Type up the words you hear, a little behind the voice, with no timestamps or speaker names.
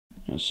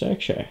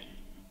Shark.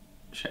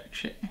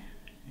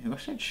 Jag har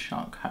sett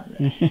Shark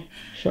här.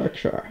 Shark.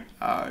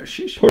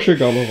 She's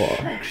Portugal of all.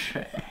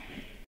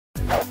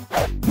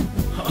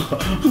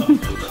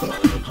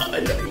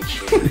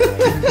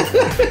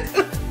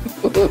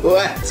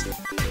 What?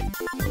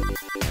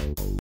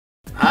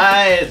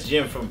 Hi, it's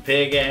Jim from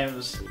Pig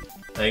Games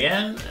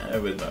again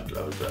with my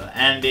close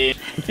Andy.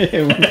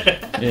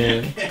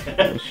 Yeah,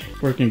 it was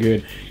working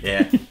good.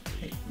 Yeah,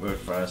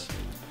 worked for us.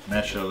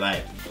 Natural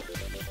light.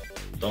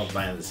 Don't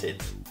mind the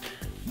seats.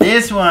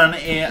 This one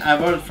I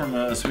bought from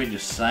a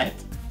Swedish site,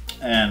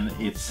 and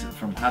it's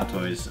from Hot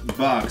Toys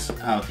box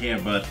out here,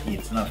 but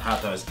it's not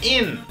Hot Toys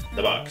in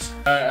the box.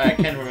 I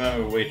can't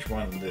remember which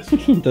one this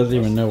one Doesn't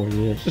even know what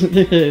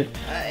it is.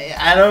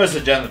 I know it's a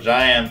Gentle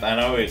Giant, I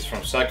know it's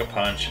from Sucker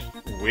Punch.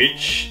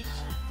 Which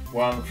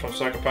one from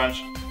Sucker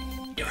Punch?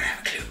 Don't have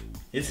a clue.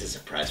 This is a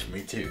surprise for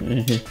me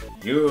too.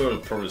 You'll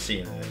probably see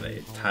it in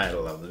the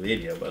title of the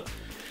video, but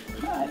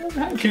I don't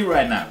have a clue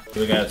right now.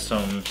 We got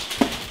some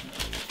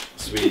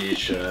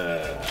Swedish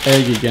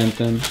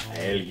Elgiganten.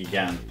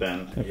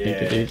 Elgiganten. I think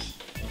it is.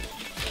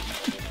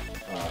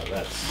 Oh,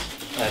 that's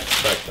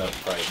fucked up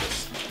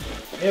prices.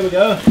 Here we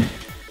go.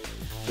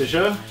 The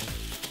show.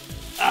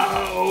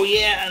 Oh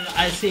yeah, and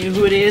I see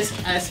who it is.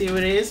 I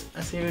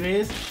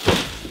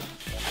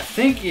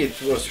think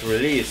it was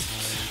released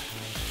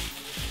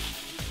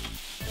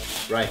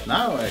right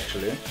now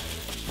actually.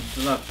 It's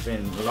not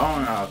been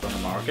long out on the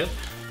market,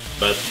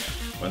 but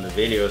when the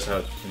video is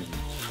out, it's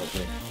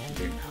probably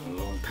been a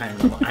long time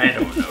now. I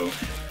don't know.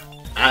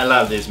 I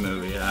love this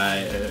movie.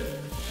 I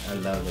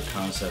love the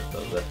concept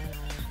of the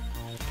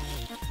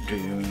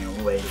dreaming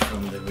away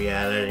from the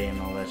reality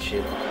and all that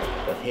shit.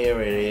 But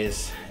here it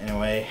is.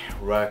 Anyway,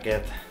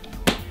 Rocket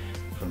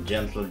from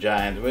Gentle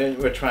Giant.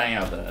 We're trying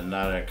out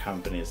another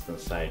companies than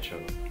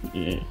Sideshow.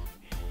 Yeah.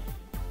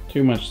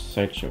 Too much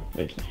Sideshow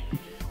lately.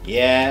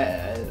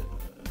 Yeah,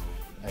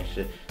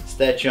 actually,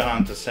 Statue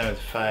Hunter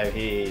 75,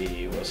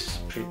 he was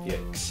pretty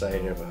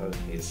excited about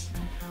his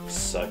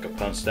Sucker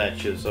Punch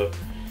statue, so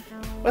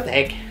what the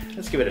heck,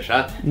 let's give it a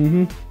shot.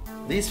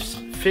 These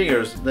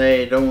figures,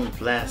 they don't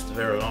last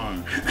very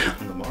long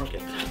on the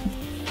market.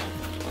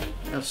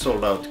 They're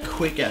sold out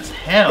quick as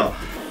hell.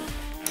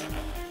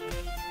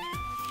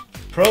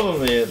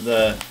 Probably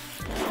the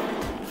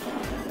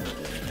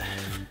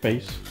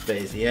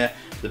Base. yeah.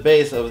 The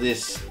base of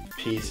these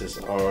pieces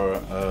are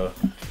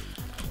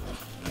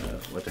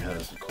what the hell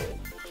is it called?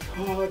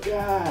 Oh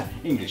god!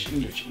 English.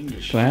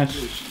 Glass?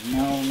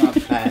 No, not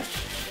glass.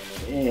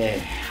 Yeah.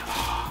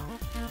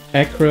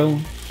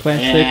 Acryl.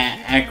 Plastic.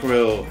 Yeah,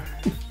 acryl.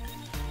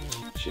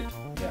 Shit.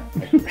 Yeah.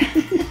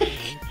 Acryl.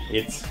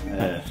 It's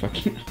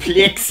Fucking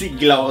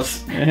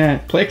plexiglass.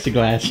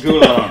 plexiglass.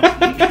 Go on.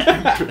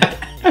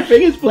 I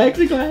think it's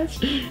plexiglass.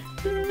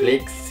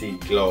 Plexiglass. In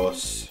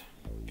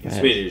Glass.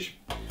 Swedish.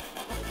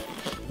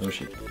 Oh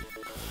shit.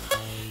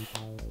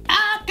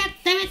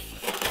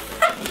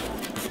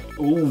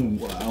 Oh,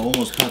 I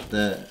almost got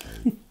the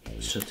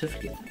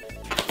certificate.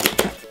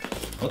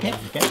 Okay,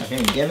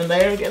 get in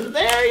there,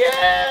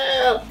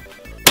 yeah!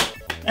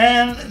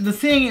 And the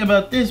thing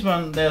about this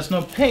one, there's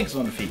no pegs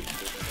on the feet.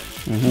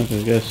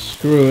 You gotta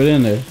screw it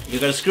in there. You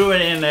gotta screw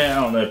it in there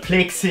on the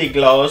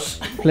plexiglass.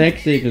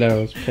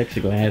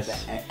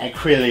 Plexiglass.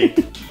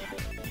 Acrylic.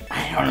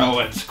 I don't know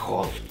what it's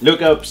called.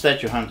 Look up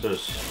Statue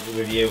Hunter's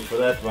review for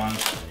that one.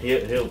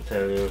 He'll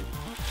tell you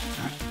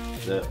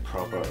the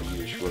proper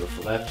English word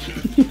for that.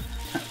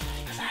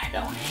 Because I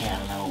don't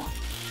hell know.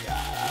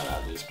 God, I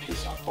love this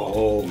piece of.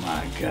 Oh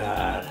my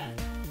god.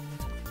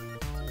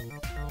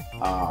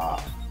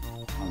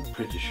 I'm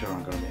pretty sure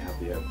I'm gonna be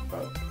happy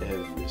about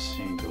every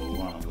single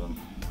one of them.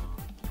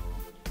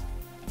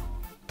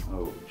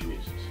 Oh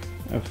Jesus.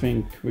 I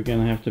think we're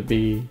gonna have to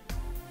be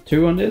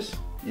 2 on this.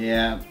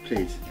 Yeah,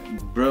 please.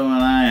 Bro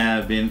and I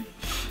have been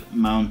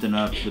mounting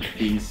up the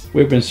piece.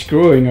 We've been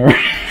screwing around.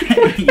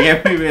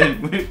 Yeah,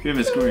 we've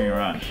been screwing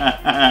around.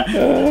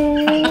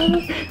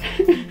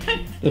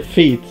 The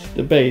feet,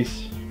 the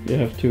base. You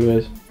have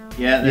 2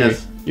 Yeah,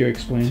 there's you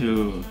explain.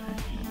 2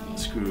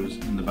 screws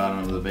in the bottom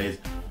of the base.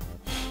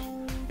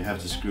 You have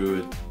to screw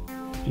it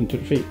Into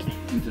the feet.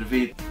 into the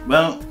feet.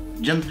 Well,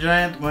 Gentle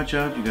Giant, watch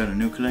out, you got a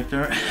new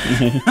collector.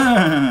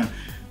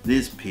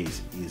 This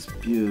piece is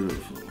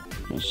beautiful.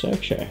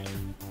 Shark. Shit.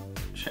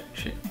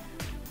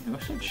 You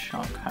said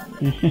Shark.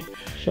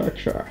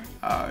 Shark.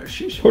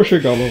 She's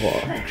Portugal of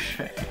all.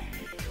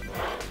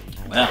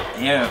 Well,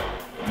 here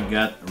we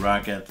got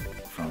Rocket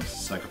from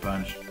Sucker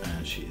Punch,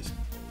 and she's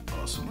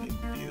awesomely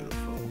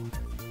beautiful.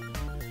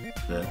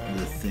 The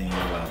thing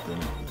about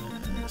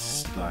the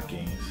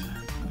stockings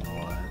and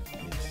all that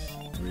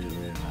is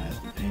really nice.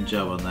 The paint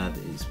job on that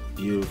is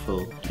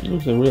beautiful.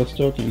 Those are real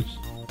stockings.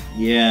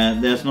 Yeah,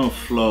 there's no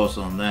flaws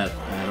on that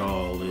at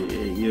all.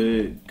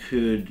 You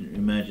could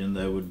imagine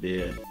there would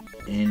be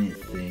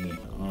anything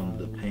on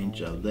the paint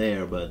job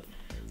there, but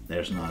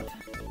there's not.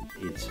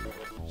 It's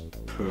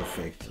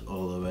perfect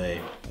all the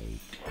way.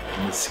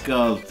 And the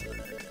sculpt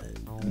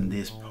in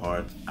this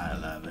part, I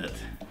love it.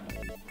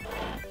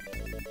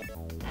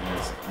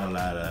 There's a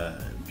lot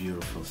of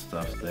beautiful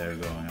stuff there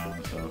going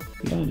on. So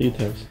A lot of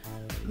details.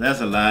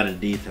 there's a lot of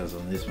details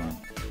on this one,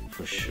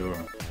 for sure.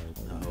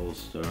 The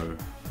holster,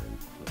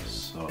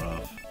 sort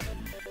of.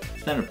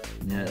 Is that a,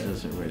 yeah,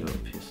 it's a regular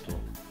pistol.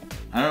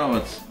 I don't know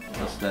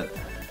what's that.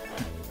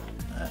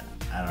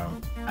 I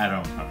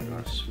don't know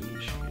how to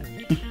Swedish.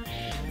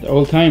 The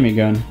old-timey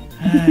gun.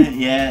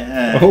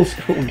 Yeah. Old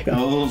school gun.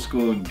 Old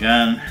school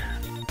gun.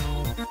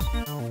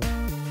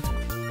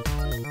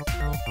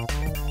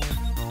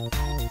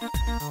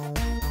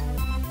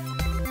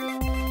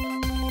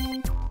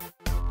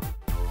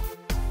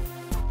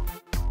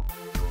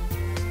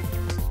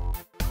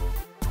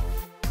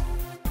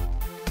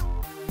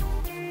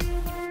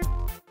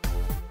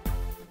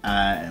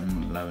 I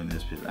am loving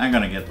this piece. I'm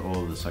gonna get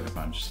all the Sucker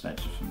Punch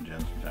statues from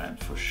Gentle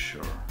Giant for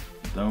sure.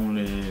 The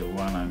only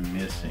one I'm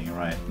missing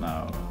right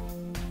now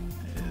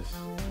is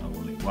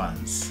only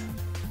once,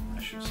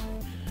 I should say,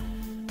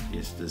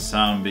 is the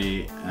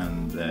zombie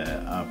and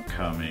the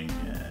upcoming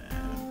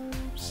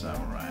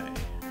samurai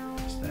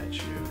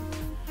statue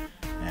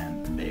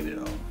and baby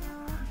doll.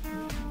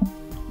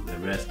 The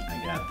rest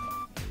I got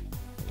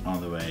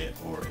on the way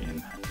or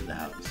in the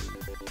house.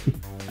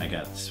 I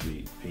got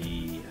Sweet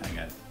Pea, I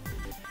got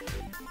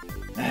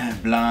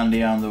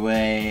Blondie on the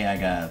way, I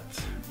got,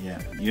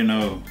 yeah, you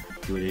know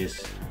who it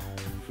is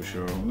for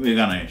sure. We're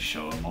gonna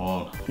show them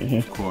all,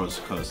 of course,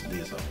 because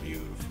these are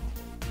beautiful.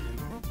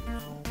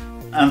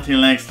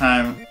 Until next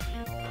time,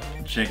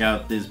 check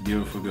out this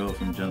beautiful girl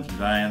from Gentle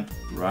Giant,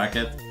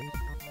 Rocket.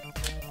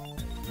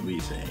 We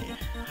say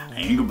hi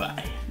and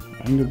goodbye.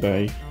 And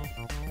goodbye.